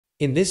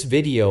In this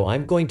video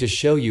I'm going to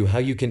show you how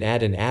you can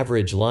add an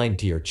average line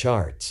to your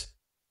charts.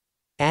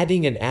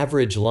 Adding an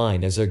average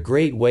line is a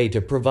great way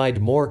to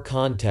provide more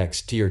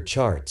context to your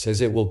charts,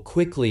 as it will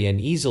quickly and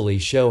easily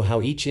show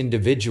how each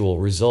individual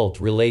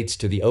result relates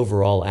to the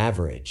overall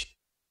average.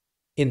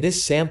 In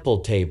this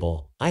sample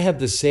table, I have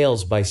the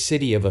sales by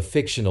city of a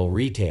fictional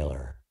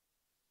retailer.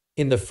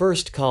 In the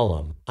first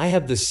column, I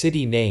have the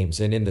city names,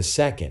 and in the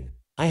second,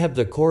 I have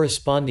the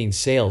corresponding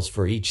sales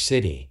for each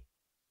city.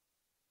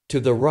 To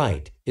the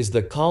right is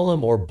the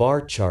column or bar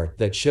chart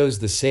that shows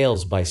the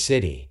sales by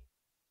city.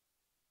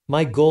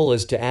 My goal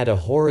is to add a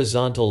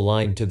horizontal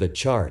line to the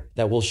chart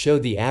that will show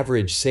the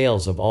average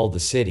sales of all the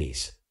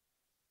cities.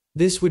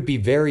 This would be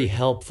very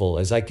helpful,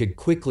 as I could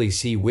quickly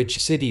see which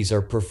cities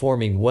are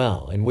performing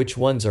well and which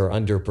ones are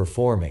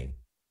underperforming.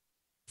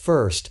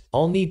 First,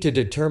 I'll need to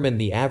determine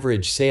the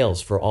average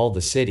sales for all the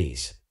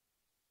cities.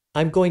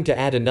 I'm going to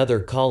add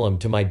another column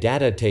to my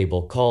data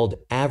table called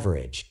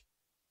average.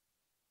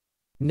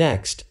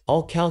 Next,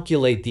 I'll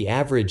calculate the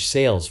average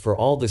sales for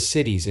all the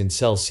cities in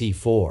cell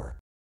C4.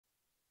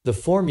 The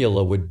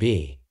formula would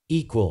be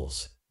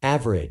equals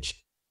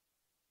average,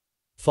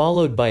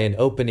 followed by an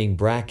opening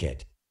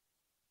bracket.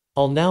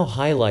 I'll now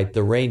highlight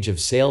the range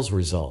of sales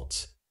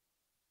results.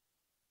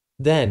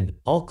 Then,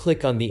 I'll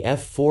click on the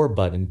F4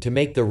 button to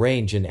make the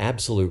range an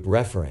absolute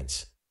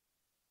reference.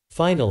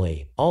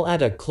 Finally, I'll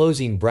add a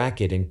closing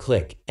bracket and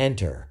click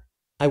Enter.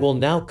 I will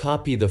now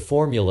copy the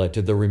formula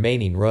to the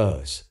remaining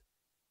rows.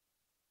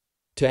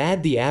 To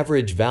add the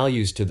average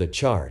values to the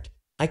chart,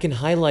 I can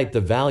highlight the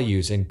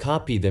values and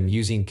copy them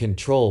using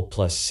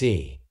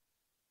Ctrl+C.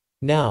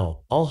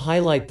 Now, I'll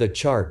highlight the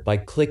chart by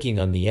clicking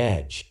on the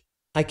edge.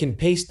 I can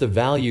paste the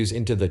values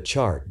into the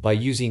chart by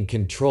using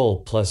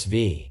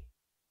Ctrl+V.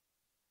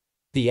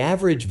 The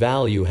average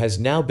value has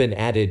now been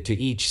added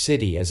to each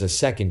city as a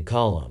second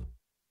column.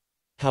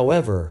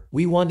 However,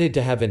 we wanted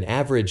to have an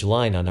average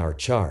line on our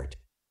chart.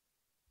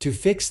 To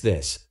fix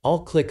this, I'll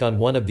click on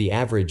one of the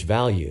average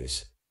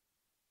values.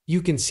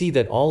 You can see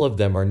that all of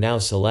them are now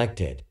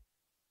selected.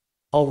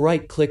 I'll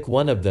right-click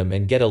one of them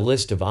and get a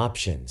list of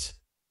options.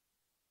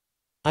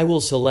 I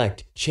will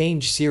select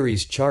Change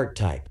Series Chart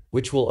Type,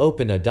 which will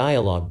open a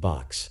dialog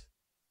box.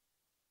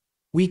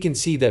 We can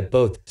see that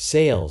both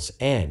Sales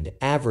and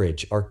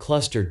Average are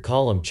clustered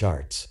column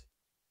charts.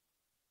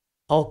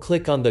 I'll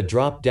click on the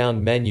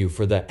drop-down menu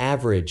for the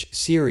Average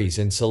series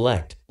and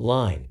select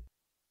Line,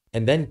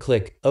 and then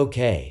click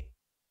OK.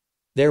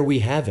 There we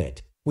have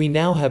it. We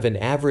now have an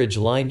average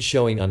line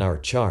showing on our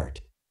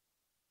chart.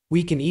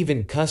 We can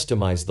even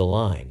customize the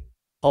line.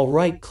 I'll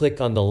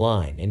right-click on the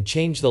line and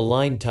change the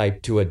line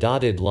type to a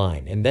dotted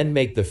line, and then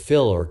make the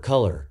fill or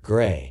color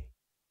gray.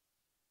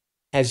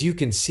 As you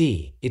can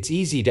see, it's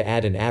easy to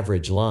add an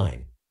average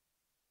line.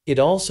 It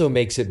also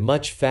makes it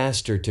much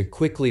faster to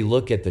quickly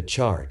look at the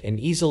chart and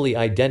easily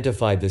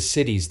identify the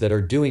cities that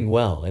are doing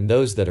well and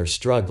those that are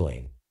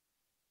struggling.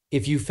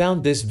 If you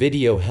found this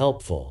video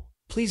helpful,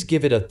 please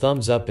give it a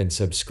thumbs up and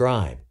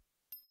subscribe.